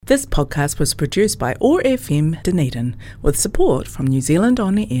This podcast was produced by OAR FM Dunedin with support from New Zealand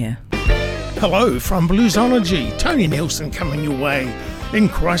On the Air. Hello from Bluesology. Tony Nelson coming your way in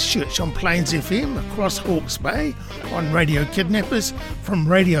Christchurch on Plains FM, across Hawke's Bay on Radio Kidnappers, from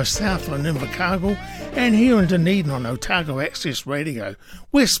Radio Southland in Invercargill, and here in Dunedin on Otago Access Radio.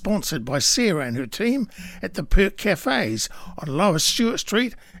 We're sponsored by Sarah and her team at the Perk Cafes on Lower Stewart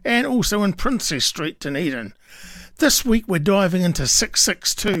Street and also in Princess Street, Dunedin. This week we're diving into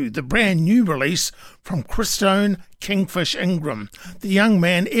 662, the brand new release from Christone, Kingfish, Ingram, the young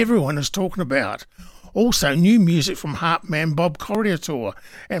man everyone is talking about. Also new music from Harpman Bob Corriator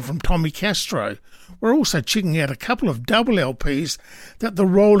and from Tommy Castro. We're also checking out a couple of double LPs that the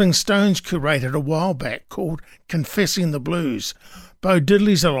Rolling Stones curated a while back called Confessing the Blues. Bo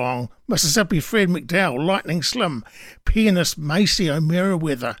Diddley's along, Mississippi Fred McDowell, Lightning Slim, pianist Maceo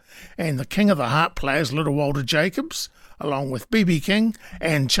Merriweather, and the King of the Harp players Little Walter Jacobs, along with B.B. King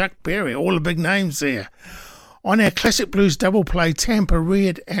and Chuck Berry, all the big names there. On our Classic Blues double play, Tampa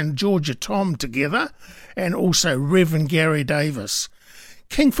Red and Georgia Tom together, and also Reverend Gary Davis.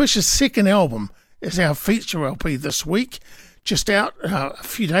 Kingfish's second album is our feature LP this week, just out a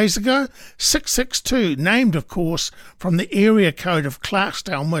few days ago, 662, named of course from the area code of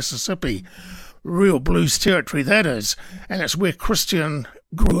Clarksdale, Mississippi. Real blues territory that is, and it's where Christian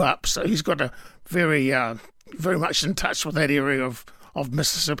grew up, so he's got a very much in touch with that area of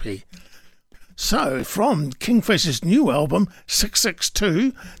Mississippi. So, from Kingfish's new album,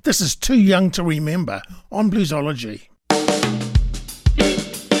 662, this is Too Young to Remember on Bluesology.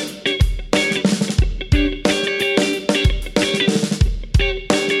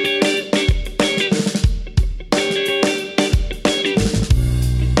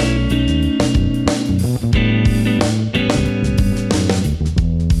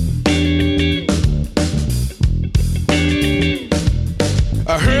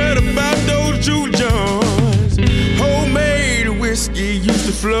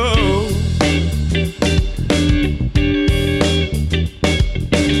 Flow.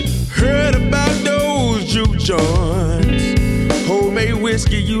 Heard about those juke joints, homemade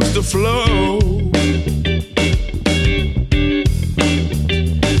whiskey used to flow.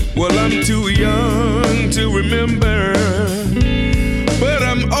 Well, I'm too young to remember, but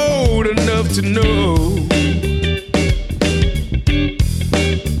I'm old enough to know.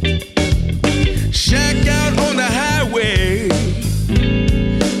 Shack out on the highway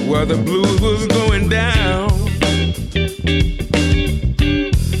while the blues was going down.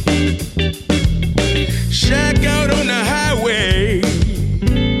 Shack out on the highway,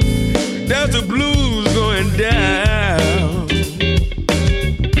 that's the blues going down.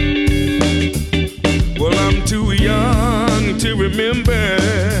 Well, I'm too young to remember,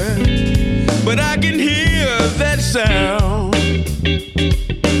 but I can hear that sound.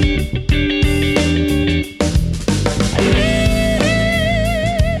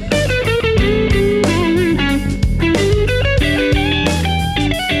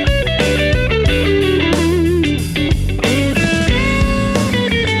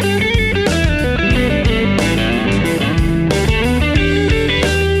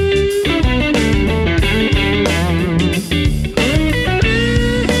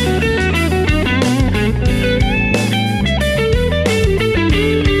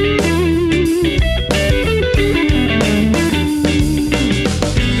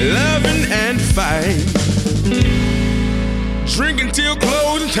 Drinking till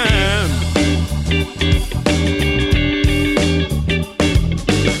closing time.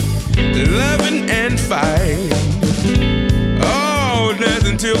 Loving and fight. Oh,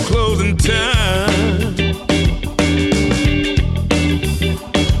 nothing till closing time.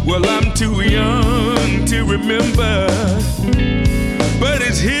 Well, I'm too young to remember, but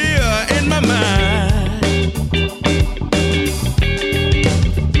it's here in my mind.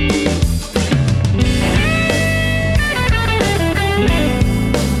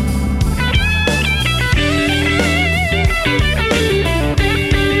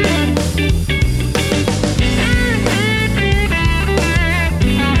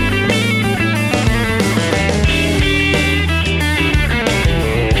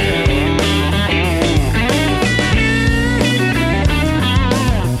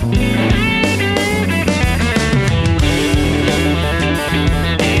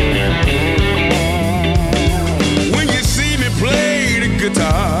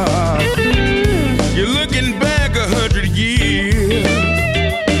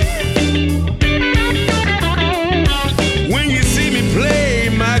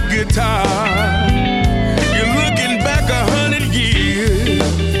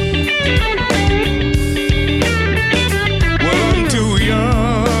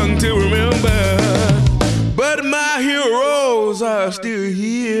 I'm still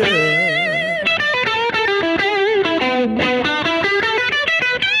here.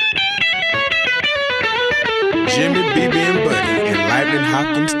 Jimmy, BB, and Buddy, and Lightning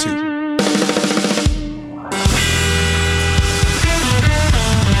Hopkins too.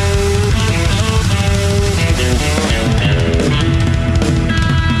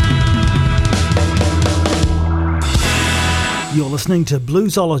 You're listening to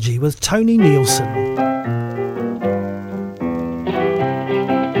Bluesology with Tony Nielsen.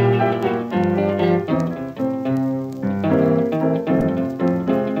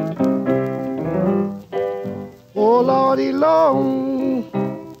 Oh Lordy long,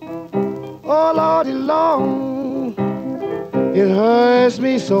 oh Lordy long, it hurts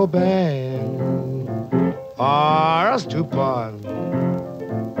me so bad, or us to part.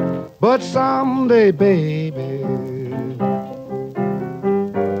 But someday, baby,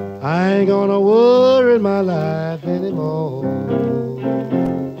 I ain't gonna worry my life anymore.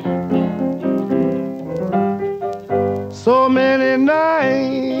 So many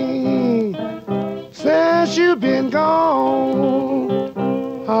nights since you've been gone,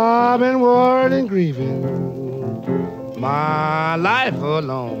 I've been worried and grieving my life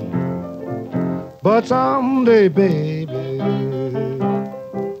alone. But someday, baby,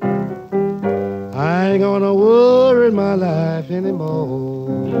 I ain't gonna worry my life anymore.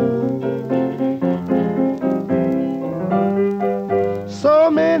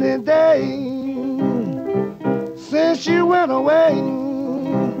 So many days since you went away,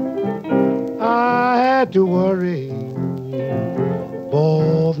 I had to worry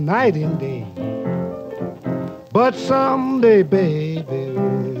both night and day. But someday, baby,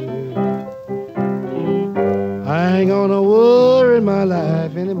 I ain't gonna worry my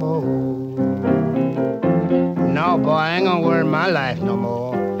life anymore. No, boy, I ain't gonna worry my life no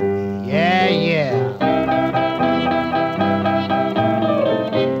more. Yeah, yeah.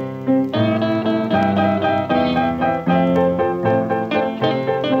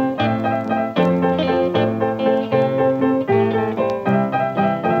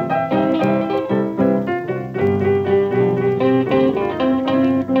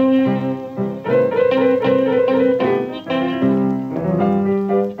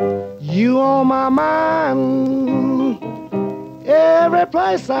 You on my mind every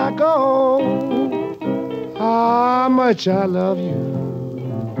place I go. How much I love you,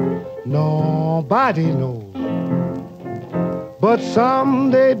 nobody knows. But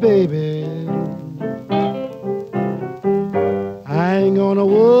someday, baby, I ain't gonna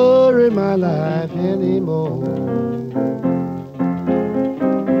worry my life anymore.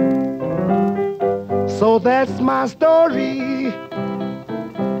 So that's my story.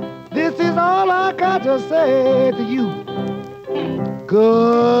 This is all I got to say to you.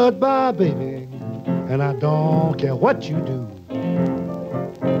 Goodbye, baby, and I don't care what you do.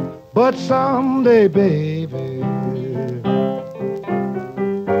 But someday, baby,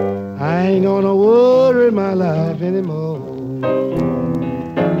 I ain't gonna worry my life anymore.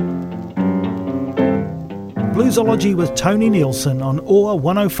 Bluesology with Tony Nielsen on OAR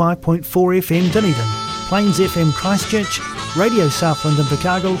 105.4 FM Dunedin, Plains FM Christchurch, Radio Southland in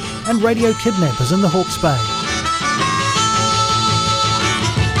Chicago, and Radio Kidnappers in the Hawke's Bay.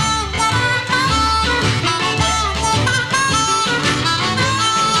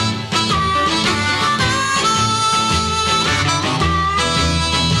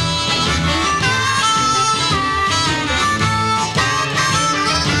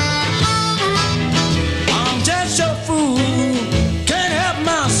 I'm just a fool, can't help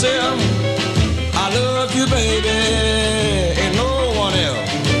myself. I love you, baby, and no one else.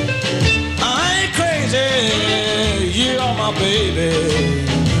 I ain't crazy, you are my baby.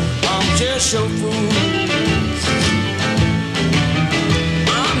 I'm just your fool.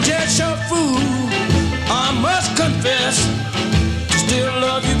 I'm just your fool. I must confess, still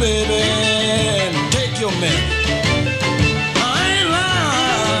love you, baby, and take your man. I ain't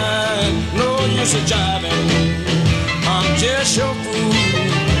lying, no use of jiving. I'm just your fool.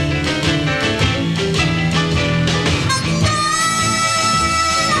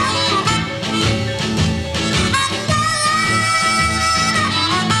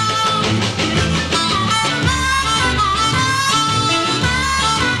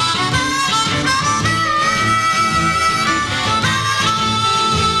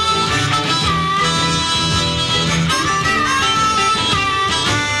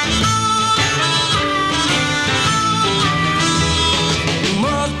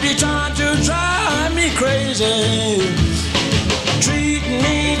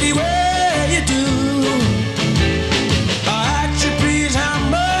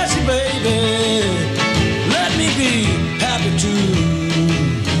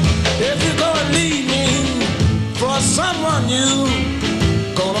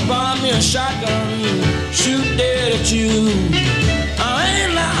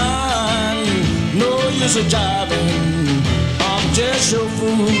 use of jiving, I'm just your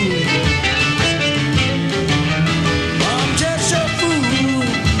fool. I'm just your fool,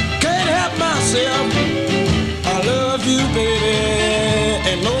 can't help myself. I love you, baby,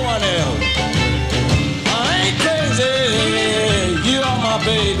 and no one else. I ain't crazy, you are my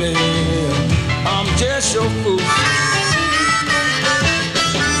baby. I'm just your fool.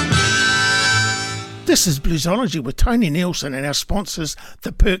 This is Bluesology with Tony Nielsen and our sponsors,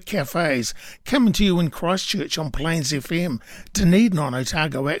 the Perk Cafes, coming to you in Christchurch on Plains FM, Dunedin on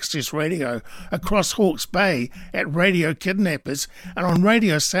Otago Access Radio, across Hawke's Bay at Radio Kidnappers, and on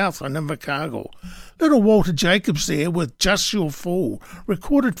Radio Southland in Invercargill. Little Walter Jacobs there with Just Your Fool,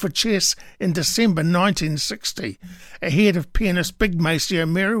 recorded for Chess in December 1960, ahead of pianist Big Maceo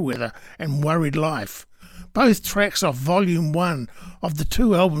Merriweather and Worried Life. Both tracks off Volume 1 of the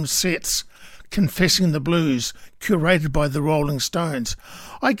two album sets, Confessing the Blues, curated by the Rolling Stones.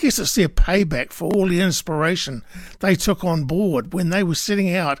 I guess it's their payback for all the inspiration they took on board when they were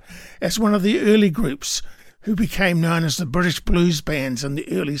setting out as one of the early groups who became known as the British Blues Bands in the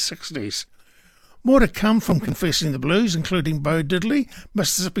early 60s. More to come from Confessing the Blues, including Bo Diddley,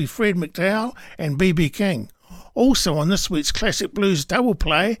 Mississippi Fred McDowell and B.B. King. Also on this week's Classic Blues double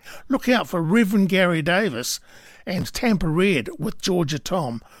play, look out for Reverend Gary Davis and Tampa Red with Georgia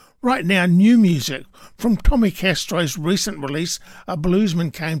Tom. Right now, new music from Tommy Castro's recent release, A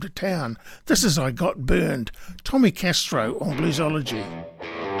Bluesman Came to Town. This is I Got Burned. Tommy Castro on Bluesology.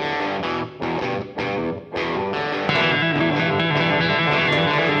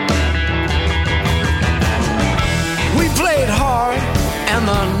 We played hard and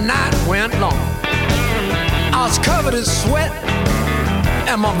the night went long. I was covered in sweat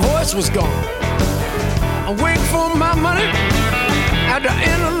and my voice was gone. I waited for my money. At the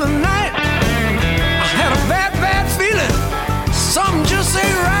end of the night, I had a bad, bad feeling. Something just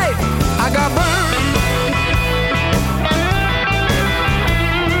ain't right. I got burned.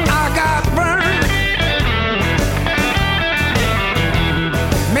 I got burned.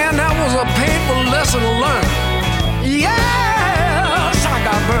 Man, that was a painful lesson to learn. Yes, I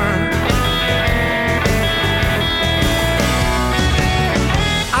got burned.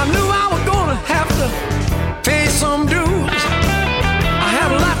 I knew I was gonna have to pay some dues.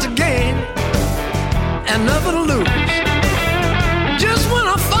 A lot to gain and nothing to lose. Just when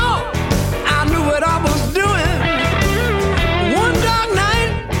I thought I knew it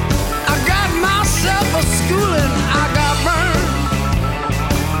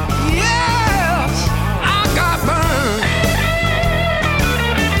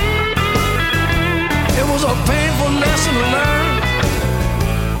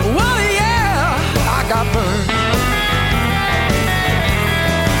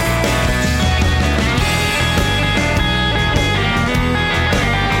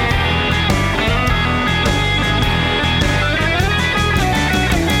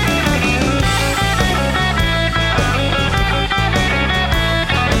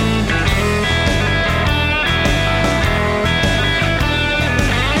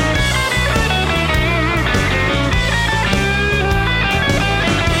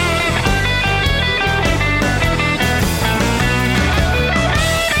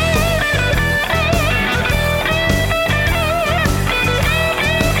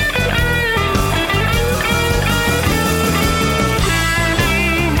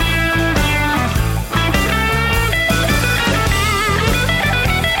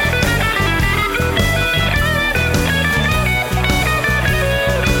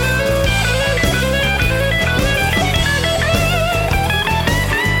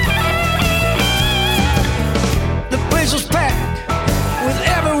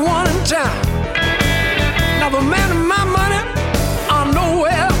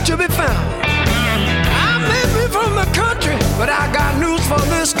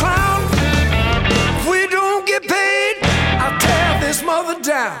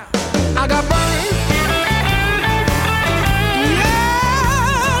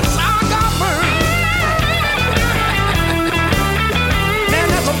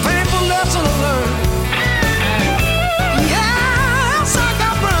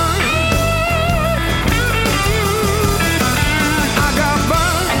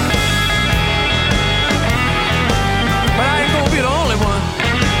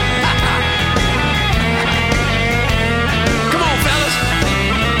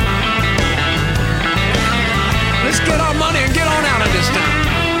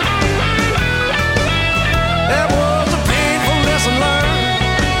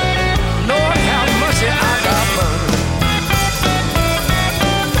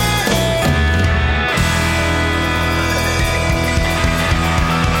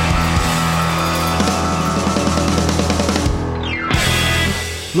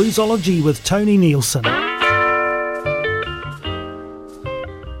Bluesology with Tony Nielsen.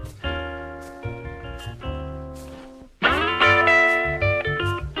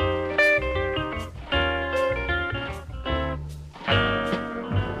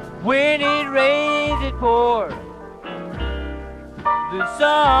 When it rains, it pours. The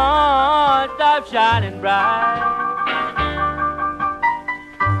sun stops shining bright.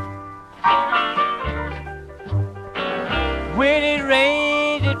 When it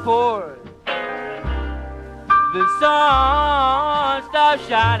rains, it pours. The sun stops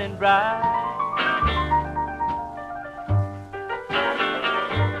shining bright.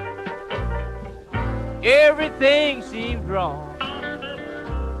 Everything seems wrong.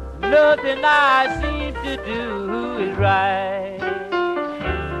 Nothing I seem to do is right.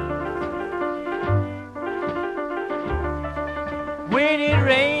 When it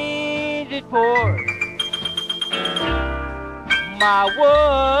rains, it pours. My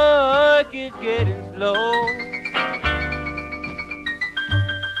work is getting slow.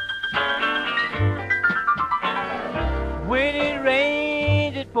 When it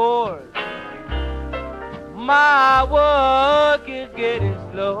rains, it pours. My work is getting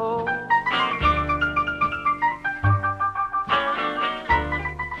slow.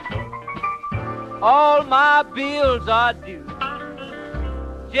 All my bills are due.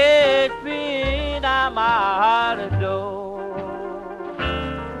 Just being I'm out of door.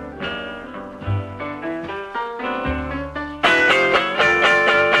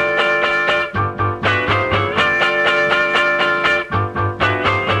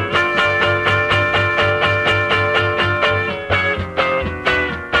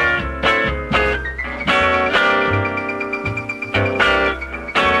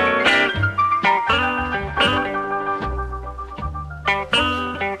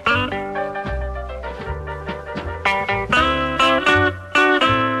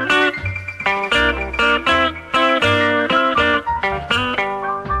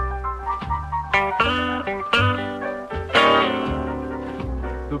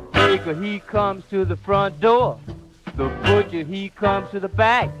 He comes to the front door. The butcher, he comes to the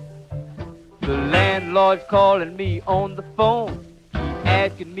back. The landlord's calling me on the phone. He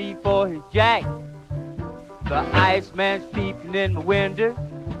asking me for his jack. The iceman's peeping in my window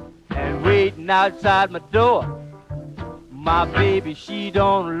and waiting outside my door. My baby, she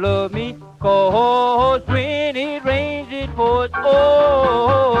don't love me, 'cause when it rains, it pours.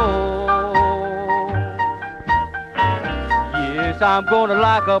 Oh, yes, I'm gonna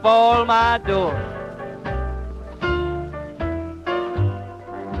lock up all my doors.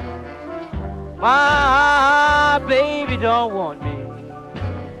 My baby don't want me.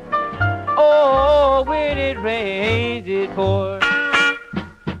 Oh, when it rains, it pours.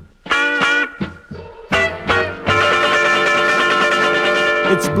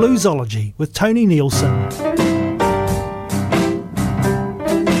 It's Bluesology with Tony Nielsen.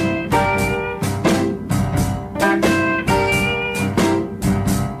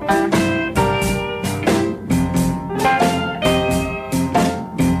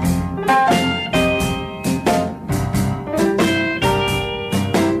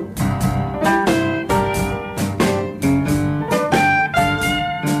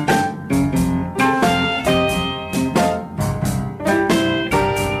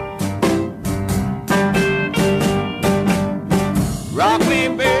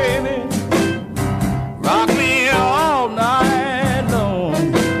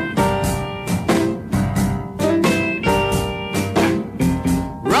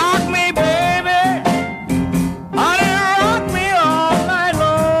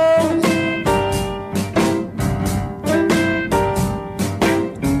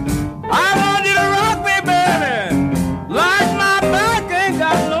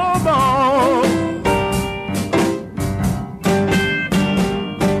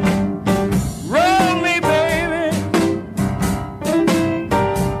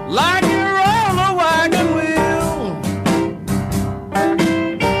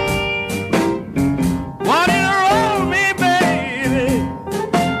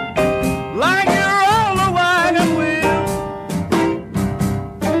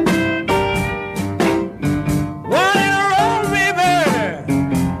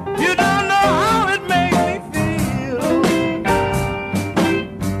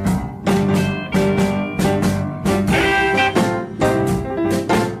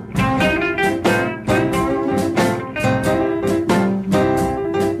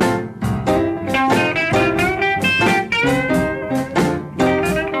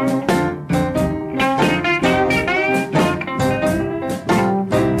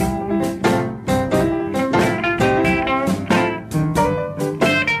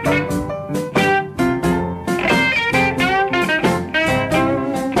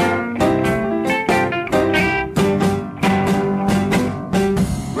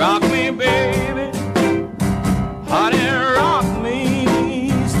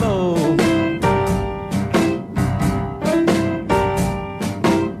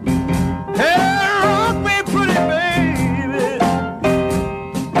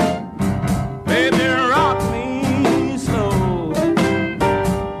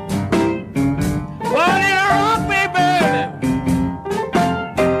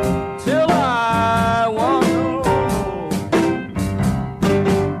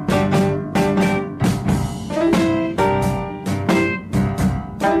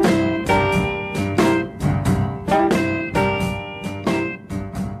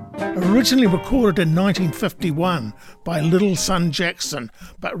 Originally recorded in 1951 by Little Son Jackson,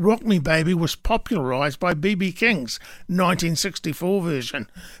 but Rock Me Baby was popularised by B.B. King's 1964 version.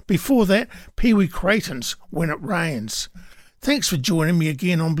 Before that, Pee Wee Crayton's When It Rains. Thanks for joining me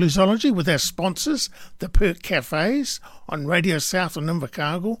again on Bluesology with our sponsors, the Perk Cafes on Radio Southland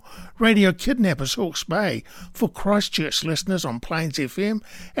Invercargill, Radio Kidnappers Hawke's Bay for Christchurch listeners on Plains FM,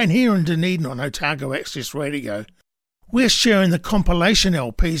 and here in Dunedin on Otago Access Radio. We're sharing the compilation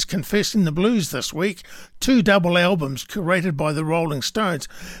LPs Confessing the Blues this week, 2 double albums curated by the Rolling Stones.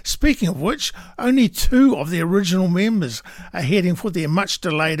 Speaking of which, only 2 of the original members are heading for their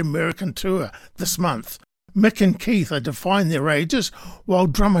much-delayed American tour this month. Mick and Keith are defying their ages, while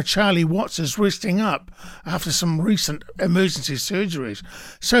drummer Charlie Watts is resting up after some recent emergency surgeries.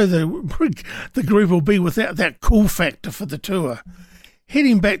 So the group will be without that cool factor for the tour.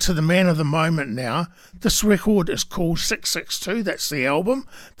 Heading back to the man of the moment now, this record is called 662, that's the album.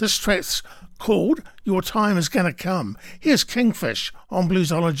 This track's called Your Time Is Gonna Come. Here's Kingfish on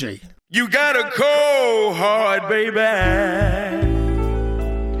Bluesology. You got a cold heart, baby,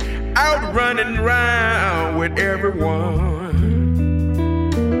 out running round with everyone.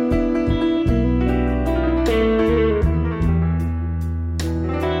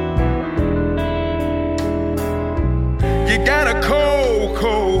 You got a cold,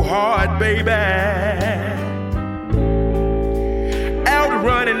 cold heart, baby, out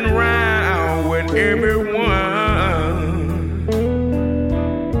running round with everyone.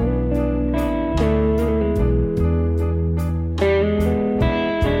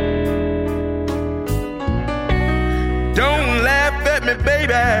 Don't laugh at me,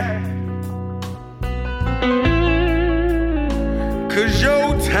 baby, 'cause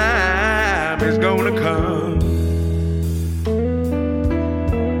your time is gonna come.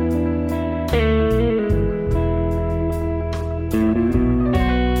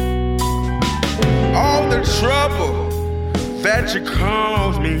 Trouble that you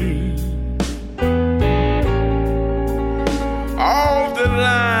caused me, all the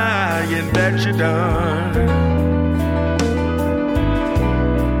lying that you done,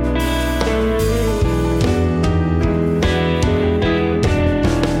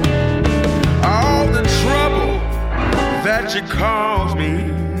 all the trouble that you caused me,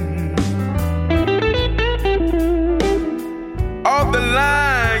 all the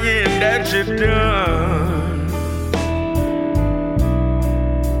lying that you done.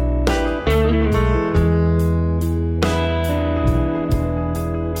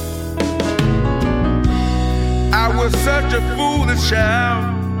 I was such a foolish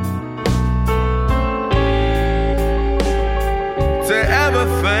child to ever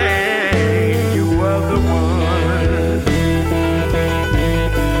think you were the one.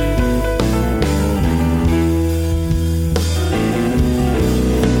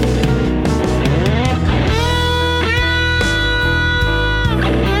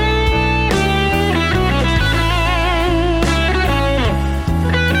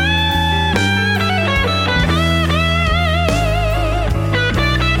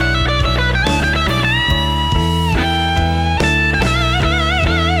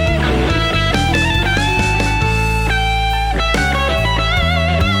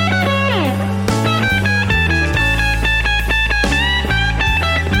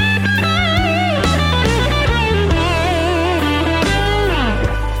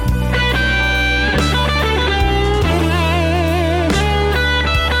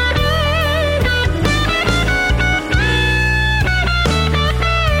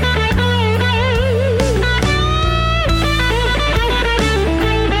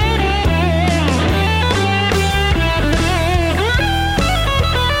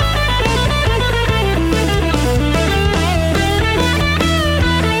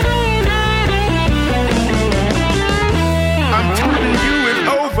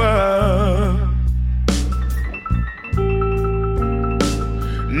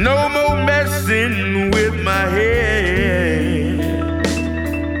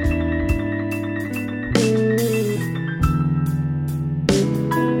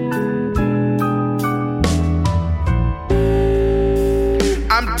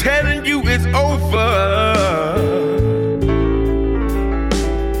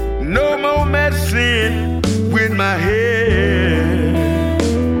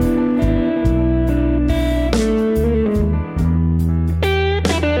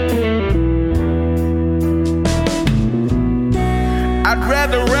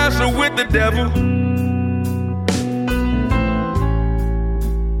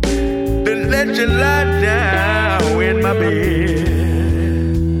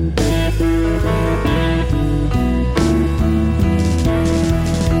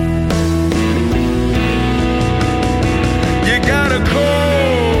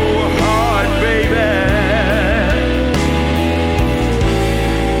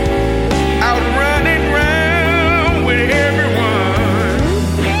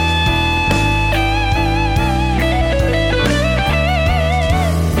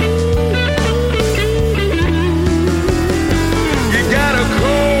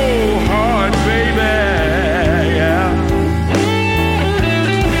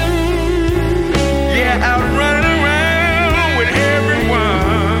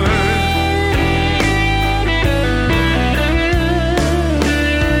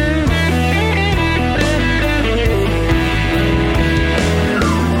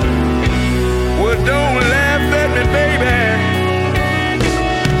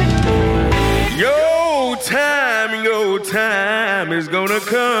 time is gonna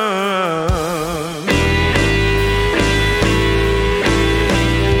come.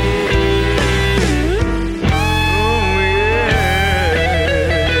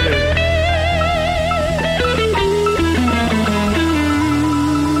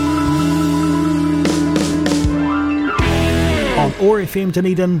 On OAR FM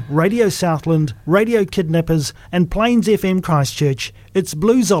Dunedin, Radio Southland, Radio Kidnappers and Plains FM Christchurch, it's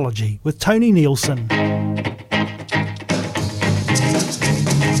Bluesology with Tony Nielsen.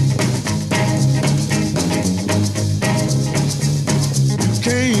 You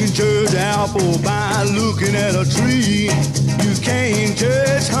can't judge apple by looking at a tree. You can't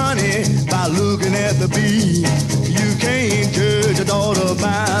judge honey by looking at the bee. You can't judge a daughter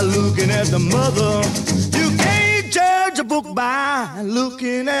by looking at the mother. You can't judge a book by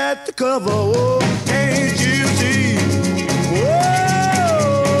looking at the cover. Oh, can't you see?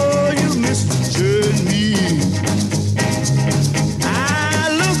 Oh, you misjudged me. I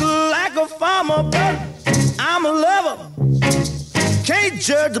look like a farmer, but I'm a lover. Can't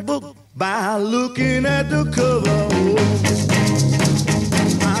judge a book by looking at the cover.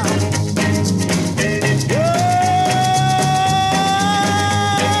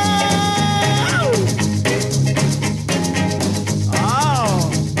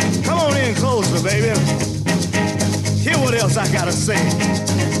 Baby, hear what else I gotta say.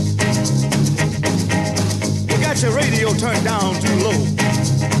 You got your radio turned down too low.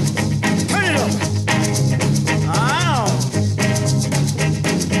 Turn it up. Ow.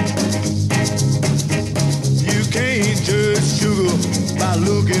 You can't judge sugar by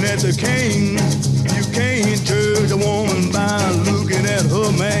looking at the cane. You can't judge a woman by looking at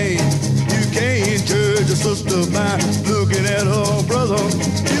her man. You can't judge a sister by looking at her brother.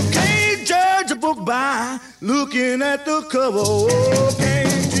 You can't judge a book by looking at the cover. Oh,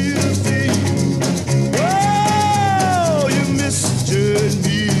 can't you see? Oh, you misjudged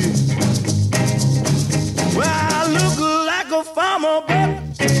me. Well, I look like a farmer, but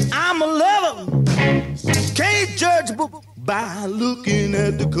I'm a lover. Can't judge a book by looking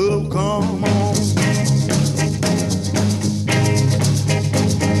at the cover. Come on.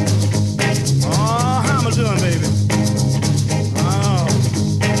 Oh, how am I doing, baby?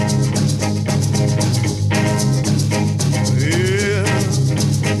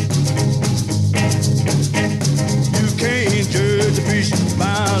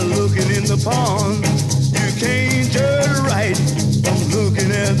 By looking in the pond, you can't judge right from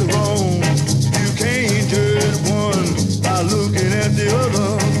looking at the wrong. You can't judge one by looking at the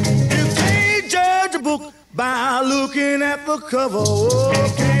other. You can't judge a book by looking at the cover.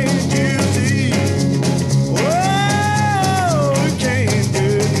 Oh, can't you see? Oh, you can't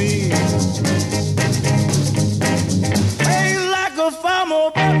judge me. Ain't like a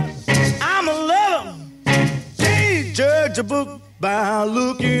farmer, but I'm a lover. Can't judge a book by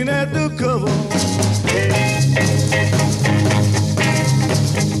looking at the cover.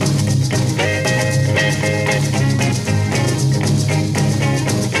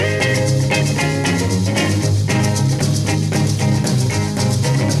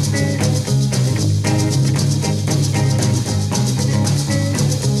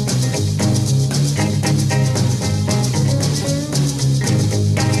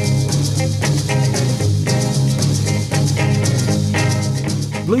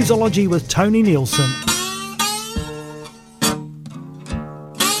 Bluesology with Tony Nielsen.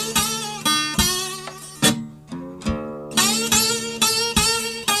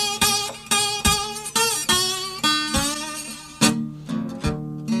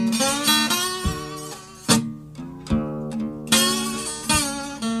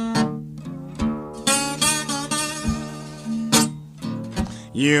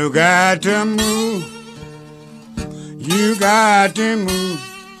 You got to move. You got to move.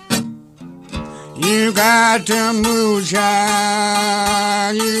 You got to move,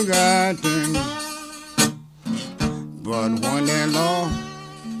 child. You got to move. But one day, Lord,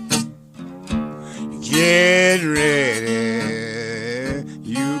 get ready.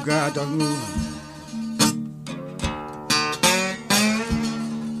 You got to move.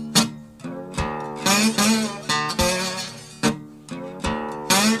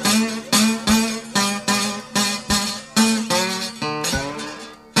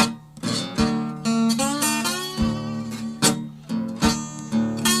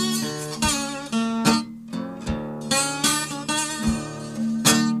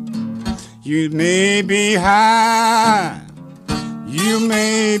 You may be high, you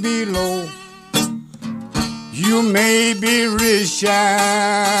may be low, you may be rich,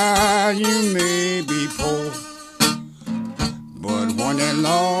 child, you may be poor, but one day,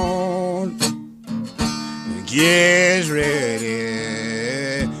 Lord, get ready.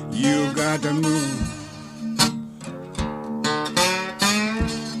 got to move.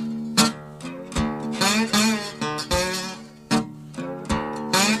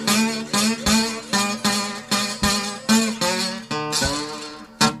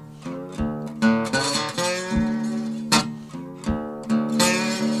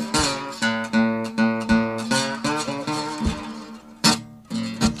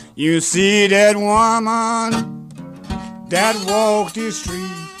 You see that woman that walked the street.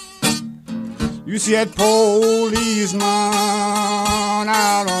 You see that policeman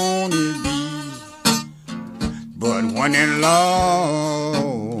out on his beat. But when in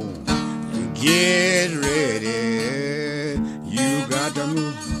law, you get ready, you got to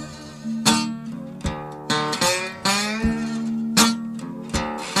move.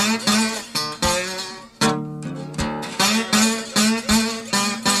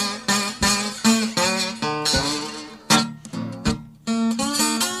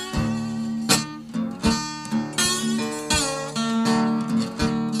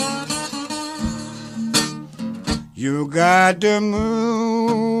 You got to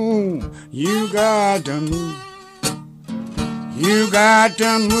move, you got to move, you got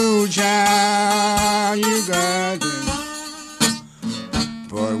to move, child, you got to move.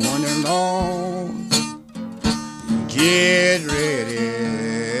 But when the Lord, get ready,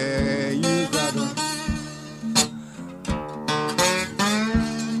 you got to.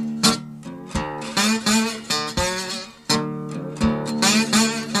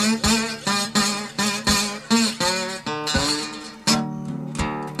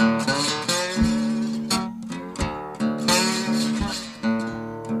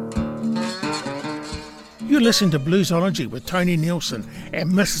 You listen to Bluesology with Tony Nielsen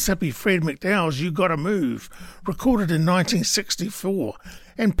and Mississippi Fred McDowell's You Gotta Move, recorded in 1964,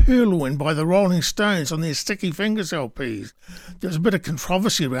 and Purloin by the Rolling Stones on their Sticky Fingers LPs. There's a bit of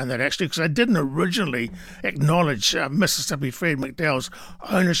controversy around that actually, because they didn't originally acknowledge Mississippi Fred McDowell's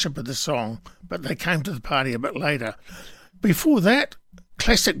ownership of the song, but they came to the party a bit later. Before that,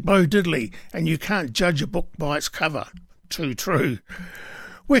 classic Bo Diddley and You Can't Judge a Book by Its Cover. Too true.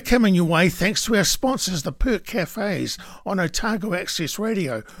 We're coming your way thanks to our sponsors, the Perk Cafes on Otago Access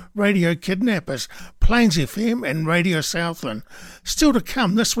Radio, Radio Kidnappers, Plains FM and Radio Southland. Still to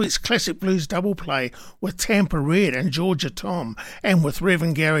come, this week's Classic Blues double play with Tampa Red and Georgia Tom and with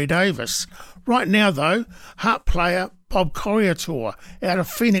Reverend Gary Davis. Right now though, harp player Bob Corriator out of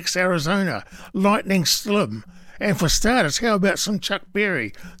Phoenix, Arizona, Lightning Slim. And for starters, how about some Chuck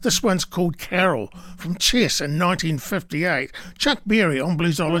Berry? This one's called Carol, from Chess in 1958. Chuck Berry on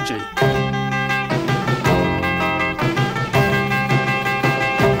Bluesology.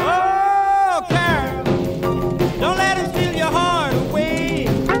 Oh, Carol, don't let him steal your heart away.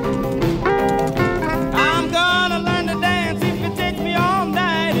 I'm gonna learn to dance if it takes me all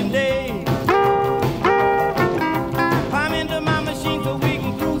night and day. Climb into my machine so we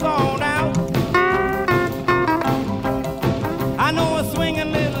can cruise on out. I know a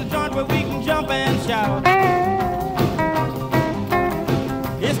swinging little joint where we can jump and shout.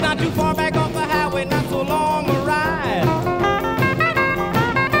 It's not too far back off the highway, not so long a ride.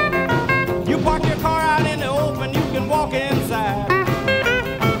 You park your car out in the open, you can walk inside.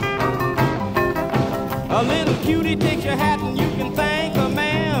 A little cutie takes your hat and you can thank her,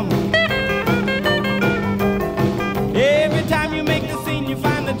 ma'am. Every time you make the scene, you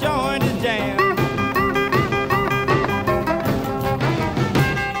find the joint is jammed.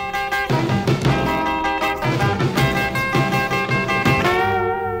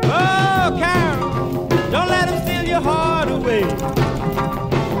 Heart away.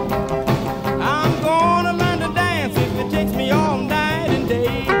 I'm gonna learn to dance if it takes me all night and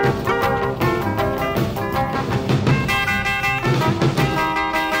day.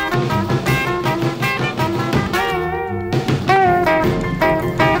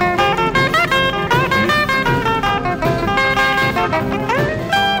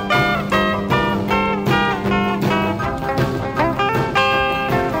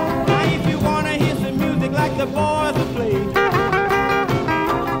 Now if you wanna hear some music like the boys will play,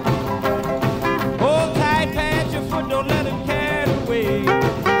 hold tight, pat your foot, don't let him carry away.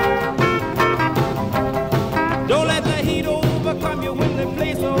 Don't let the heat overcome you when they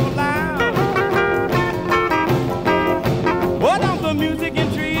play so loud. Oh, don't the music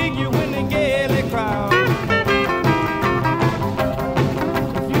intrigue you when they gaily crowd.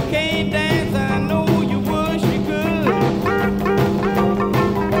 If you can't dance, I know you wish you could.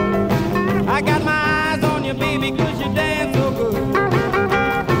 I got my eyes on you, baby, 'cause you dance so good.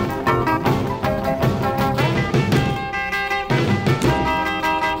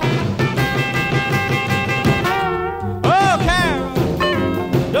 Oh, Carol,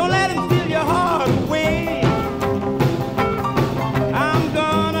 don't let him steal your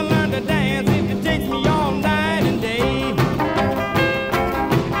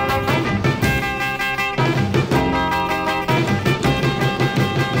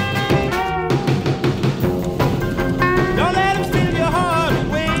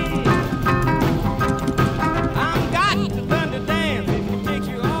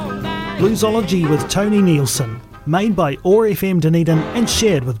Bluesology with Tony Nielsen, made by OAR FM Dunedin and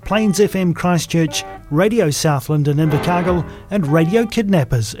shared with Plains FM Christchurch, Radio Southland in Invercargill and Radio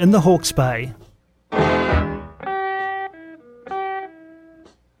Kidnappers in the Hawke's Bay.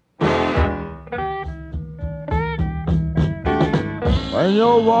 When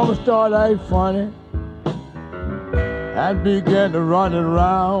your woman start acting funny and begin to run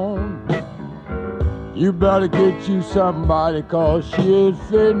around, you better get you somebody, cause she is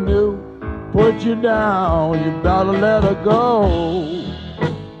fitting to put you down. You better let her go.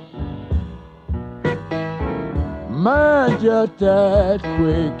 Man, just as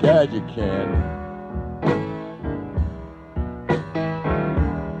quick as you can.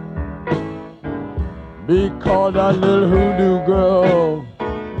 Because that little hoodoo girl,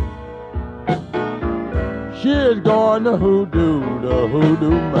 she is going to hoodoo the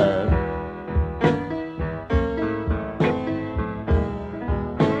hoodoo man.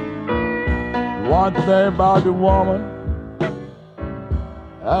 One thing about the woman that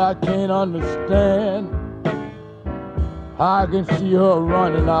I can't understand, I can see her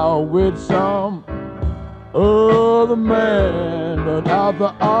running out with some other man, but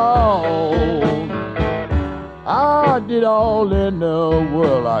after all, I did all in the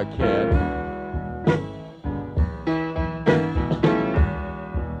world I can.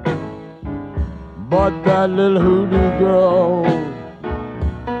 But that little hoodoo girl,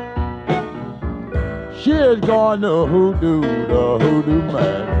 she is going to hoodoo the hoodoo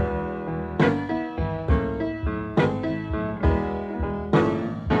man.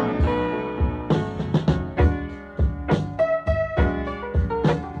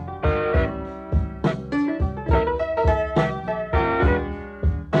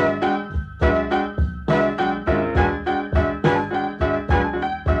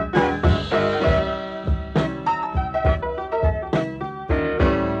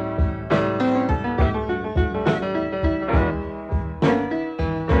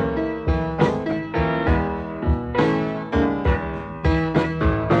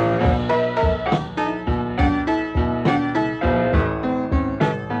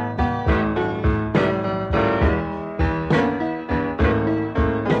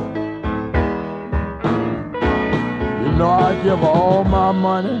 Give her all my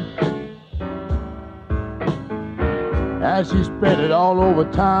money, and she spent it all over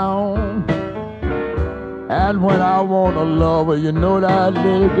town. And when I want a lover, you know that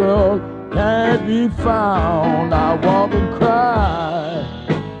little girl can't be found. I walk and cry,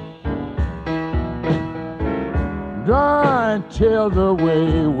 drying tears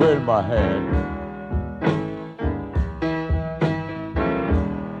away with my hand.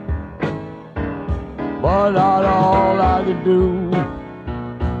 But not all I can do.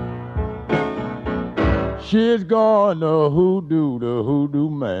 She's gonna hoodoo the hoodoo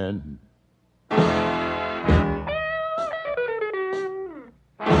man.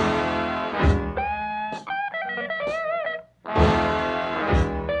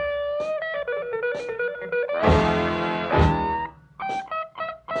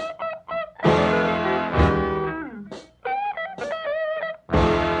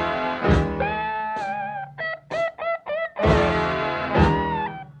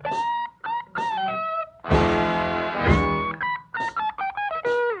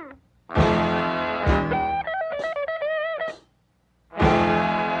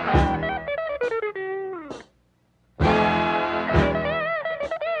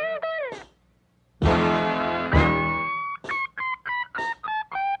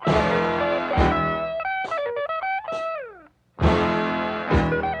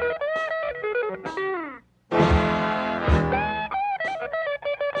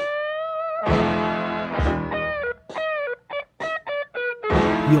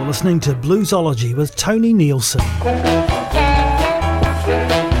 You're listening to Bluesology with Tony Nielsen.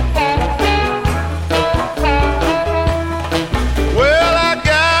 Well, I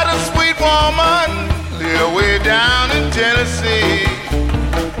got a sweet woman, live way down in Tennessee.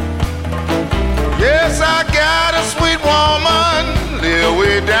 Yes, I got a sweet woman, live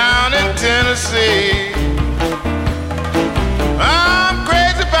way down in Tennessee. I'm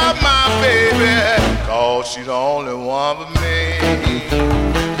crazy about my baby, cause she's the only one for me.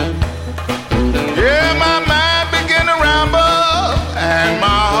 Yeah, my mind began to ramble, and my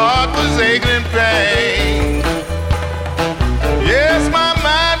heart was aching in pain. Yes, my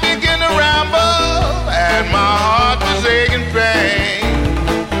mind began to ramble, and my heart was aching pain.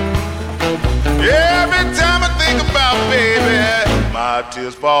 Every time I think about baby, my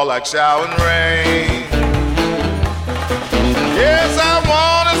tears fall like showering rain. Yes, I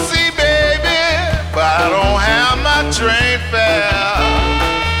wanna see baby, but I don't have my train fare.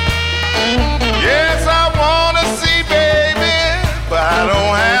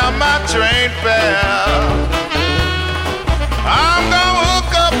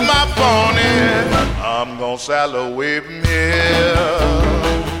 on Salaway Mill.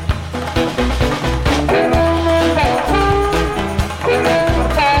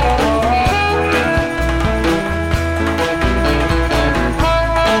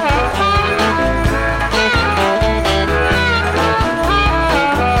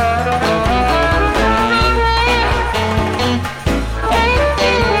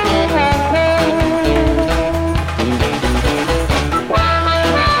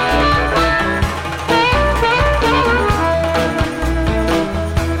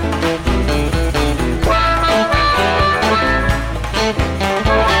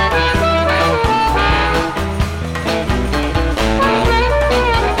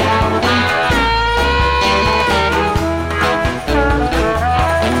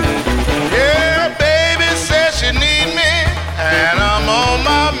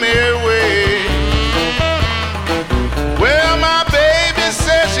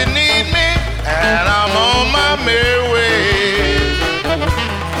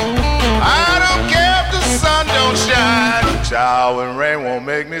 Shower and rain won't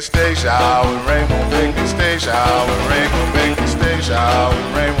make me stay. Shower and rain won't make me stay. Shower and rain won't make me stay. Shower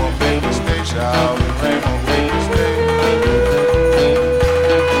and rain won't make me stay. Shower and rain won't make me stay.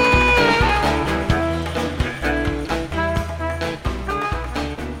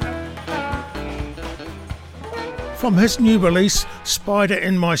 From his new release, Spider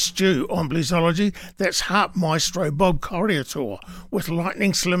in My Stew on Bluesology, that's harp maestro Bob Corriator, with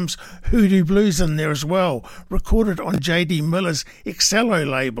Lightning Slim's Hoodoo Blues in there as well, recorded on J.D. Miller's Excello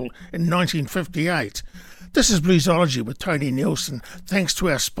label in 1958. This is Bluesology with Tony Nielsen, thanks to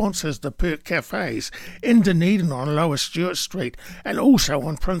our sponsors, the Perk Cafes, in Dunedin on Lower Stewart Street and also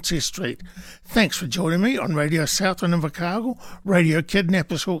on Princess Street. Thanks for joining me on Radio Southland in Invercargill, Radio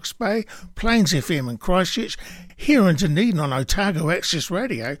Kidnappers Hawke's Bay, Plains FM in Christchurch, here in Dunedin on Otago Access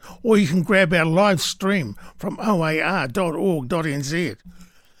Radio, or you can grab our live stream from oar.org.nz.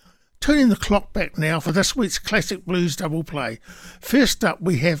 Turning the clock back now for this week's Classic Blues Double Play. First up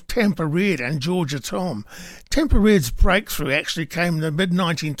we have Tampa Red and Georgia Tom. Tampa Red's breakthrough actually came in the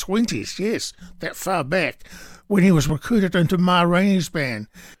mid-1920s, yes, that far back, when he was recruited into Ma Rainey's band.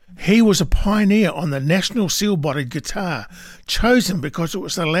 He was a pioneer on the National seal-bodied guitar, chosen because it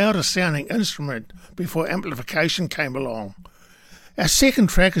was the loudest sounding instrument before amplification came along. Our second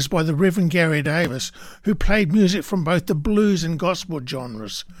track is by the Reverend Gary Davis, who played music from both the blues and gospel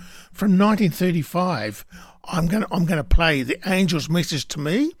genres. From 1935, I'm going to play The Angel's Message to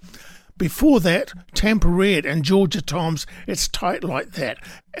Me. Before that, Tampa Red and Georgia Tom's It's Tight Like That,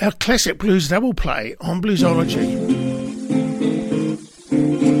 our classic blues double play on Bluesology.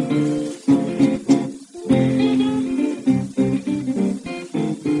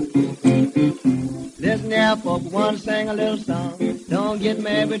 Listen now, folks, we want to sing a little song. Don't get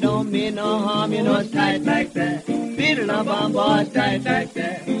mad, we don't mean no harm. You know it's tight like that. Beat it up on, boy, it's tight like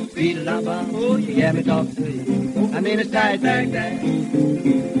that. Beat it up on, oh, you hear me talking to you. I mean it's tight like that.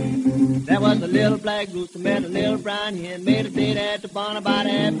 There was a little black rooster met a little brown hen. Made a date at the barn about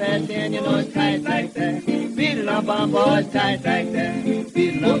 10:30. You know it's tight like that. Beat it up on, boy, it's tight like that.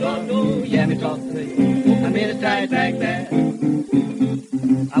 Beat it up on, oh, you hear me talking to you. I mean it's tight like that.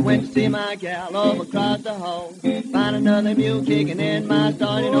 I went to see my gal over across the hall. Find another mule kicking in my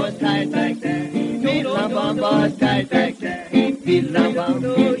stall. You know it's tight like that. Beat it up on, boy, it's tight like that. Beat it up on,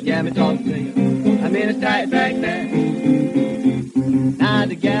 oh, yeah, me talking to you. I mean it's tight like that. Now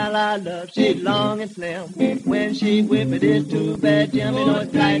the gal I love, she's long and slim. When she whip it, it's too bad, Jim. You know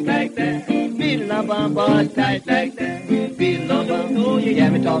it's tight like that. Beat it up on, boy, it's tight like that. Beat it up on, oh, yeah,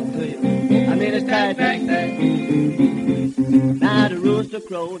 me talking to you. I mean it's tight like that. Now the rooster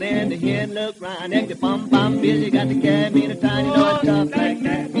crowed and the hen looked round. If the bum busy, got the cab in a tiny, you know it's tough like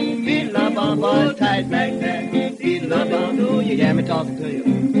that. Beat it up on, boy, it's tight like that. Beat it up on, oh, you hear me talking to you.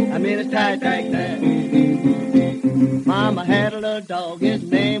 I mean it's tight like that. Mama had a little dog, his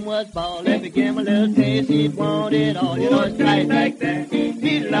name was Ball. If you give him a little taste, he'd want it all. You know it's tight like that.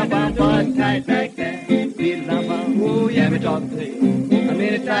 Beat it up on, boy, it's tight like that. Beat it up on, oh, you hear me talking to you. I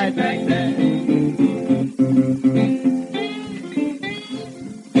mean it's tight like that.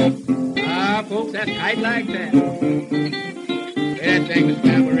 Folks, that's tight like that. That thing is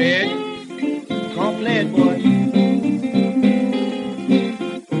Tampa Red. Come play it, boy.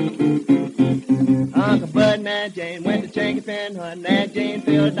 Uncle Bud and Aunt Jane went to Chinky Pen hunting. Aunt Jane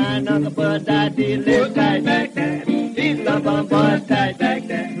fell down, Uncle Bud died. Beat it tight like that. Beat it up on, boy, tight like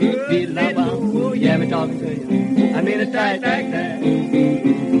that. Beat it up on, oh, yeah, me talking to you. I mean it's tight like that.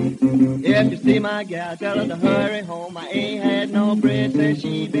 If you see my gal, tell her to hurry home. I ain't had no bread since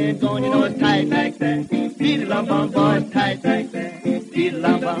she been gone. You know it's tight like that. Beat it up on, boy, it's tight like that. Beat it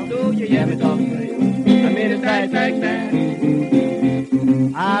up on, oh, you hear me talking to you. I mean tight like that.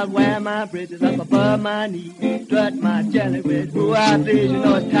 I wear my britches up above my knee, strut my jelly with who I please, you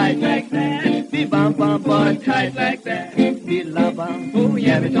know it's tight like that. Be bum bum boy, tight like that. Be la bum, oh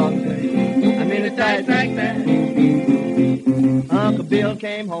yeah, me talk to you. I mean it's tight like that. Uncle Bill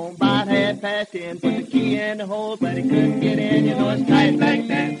came home about 10:30, put the key in the hole, but he couldn't get in, you know it's tight like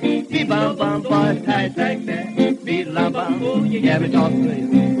that. Be bum bum boy, it's tight like that. Be la bum, oh yeah, me talk to you.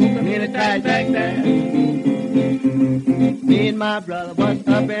 I mean it's tight like that. Me and my brother was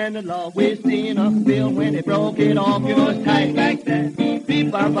up in the law. We seen Uncle Bill when he broke it off. You know it's tight like that.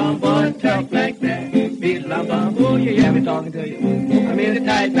 Beep bum bum boy, talk like that. Beep bum bum, oh yeah, me talking to you. I mean it's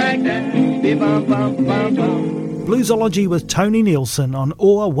tight like that. Beep bum bum bum bum. Bluesology with Tony Nielsen on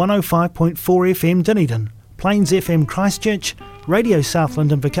OAR 105.4 FM Dunedin, Plains FM Christchurch, Radio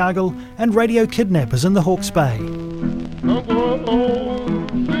Southland in Invercargill, and Radio Kidnappers in the Hawke's Bay. I'm going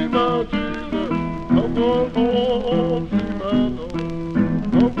home, see my Jesus. I'm going home, see my Lord.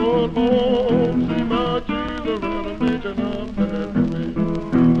 I'm going home, see my Jesus, and I'm making up that for me.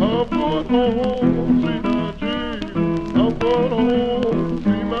 I'm going home, see my Jesus. I'm going home,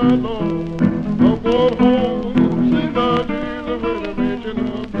 see my Lord. I'm going home, see my Jesus, and I'm making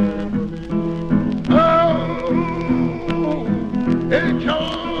up that for me. Oh, it's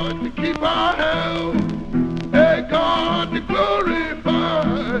hard to keep our house. Hey, God to glorify,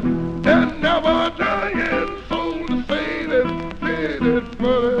 and never dying soul to save it, fit it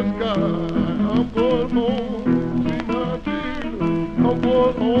for the sky. I'm going home, see my Jesus. I'm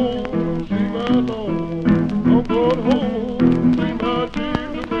going home, see my Lord. I'm going home, see my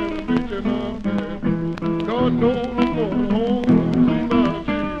Jesus, and I'm reaching up there. God knows I'm going home, see my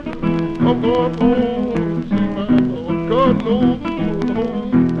Jesus. I'm going home, see my Lord. God knows I'm going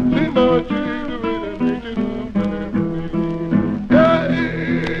home, see my Jesus.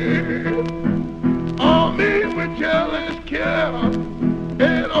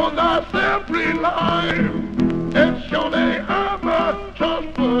 And on thy simply life, and surely I'm a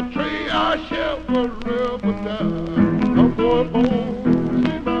trustful tree, I shall forever die. I'm going home,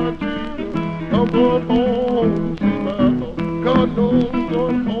 see my Jesus. I'm going home, see my Lord. God knows I'm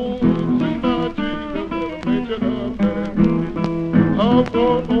going home, see my Jesus, and I'm making up that. I'm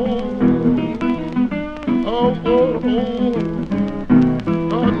going home, I'm going home.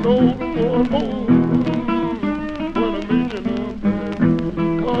 I know I'm going home.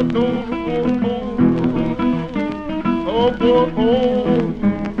 I'm going home, I'm going home,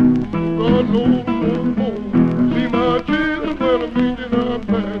 God knows I'm going home. See my Jesus when I'm meeting up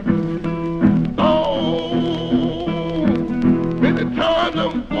back. Oh, many times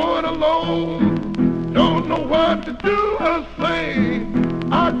I'm going alone, don't know what to do or say.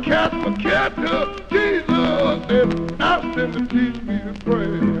 I cast my care to Jesus and asked him to teach me to pray.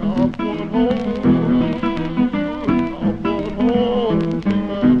 I'm going home, I'm going home. I'm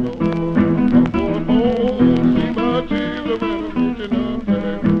going home, I'm going home, see my Lord.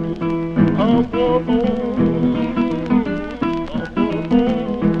 I'm going home,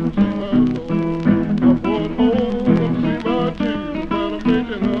 see my Jesus, but I'm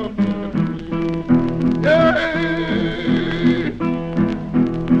making up that for me. Yeah,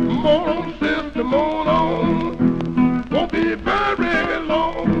 moan on, sister, moan on. Won't be very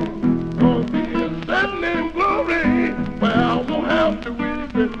long. Gonna be setting in glory where I won't have to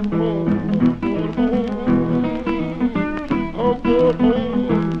weep anymore. I'm going home.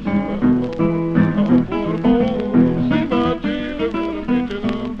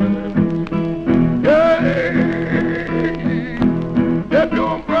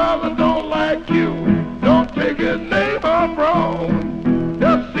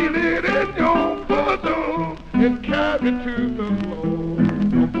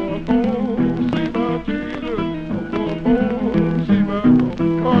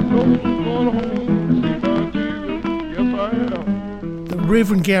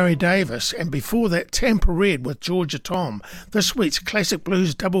 Reverend Gary Davis, and before that Tampa Red with Georgia Tom, this week's classic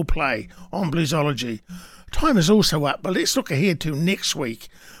blues double play on Bluesology. Time is also up, but let's look ahead to next week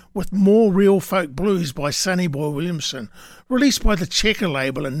with more real folk blues by Sonny Boy Williamson, released by the Checker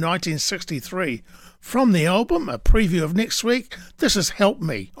label in 1963. From the album, a preview of next week, this is Help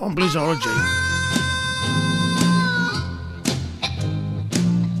Me on Bluesology.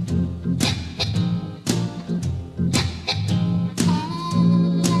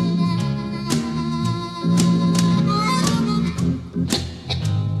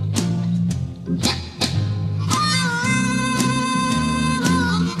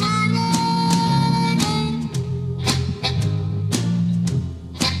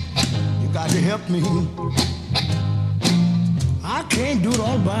 Help me. I can't do it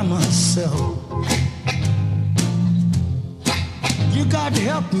all by myself. got to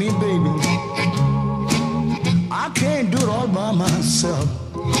help me, baby. I can't do it all by myself.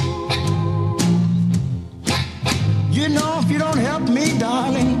 You know, if you don't help me,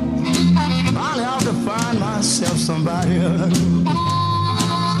 darling, I'll have to find myself somebody else.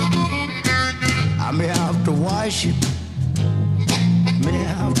 I may have to wash it, may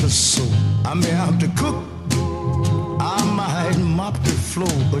have to sew, I may have to cook, I might mop the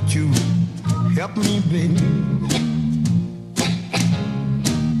floor, but you help me, baby.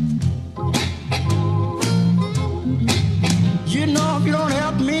 You know, if you don't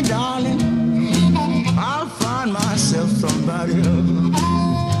help me, darling, I'll find myself somebody else.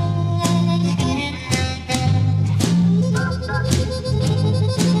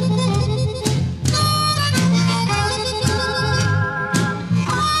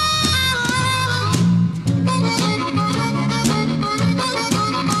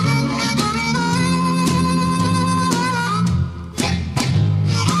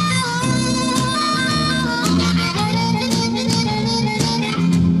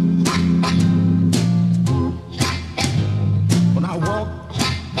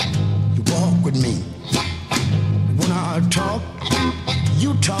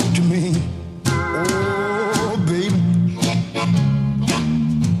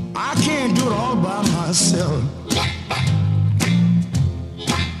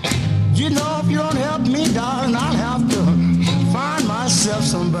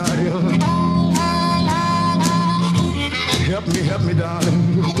 Help me, darling.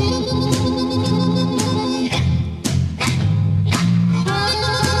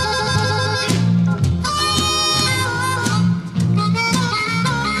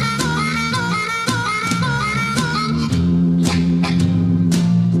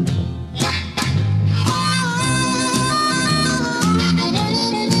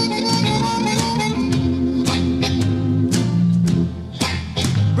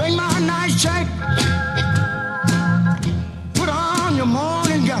 Bring my nice shape.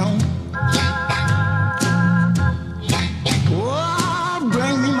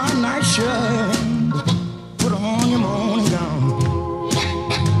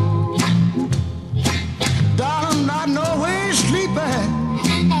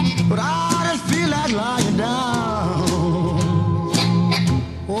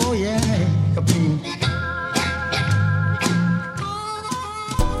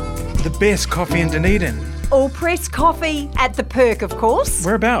 Best coffee in Dunedin. All press coffee at the Perk, of course.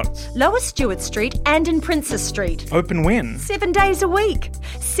 Whereabouts? Lower Stewart Street and in Princess Street. Open when? 7 days a week.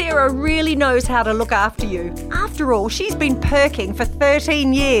 Sarah really knows how to look after you. After all, she's been perking for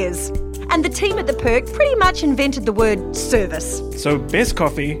 13 years. And the team at the Perk pretty much invented the word service. So best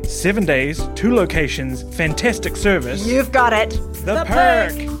coffee, 7 days, 2 locations, fantastic service. You've got it. The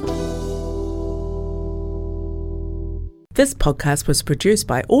Perk. This podcast was produced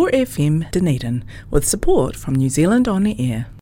by OAR FM Dunedin with support from New Zealand On the Air.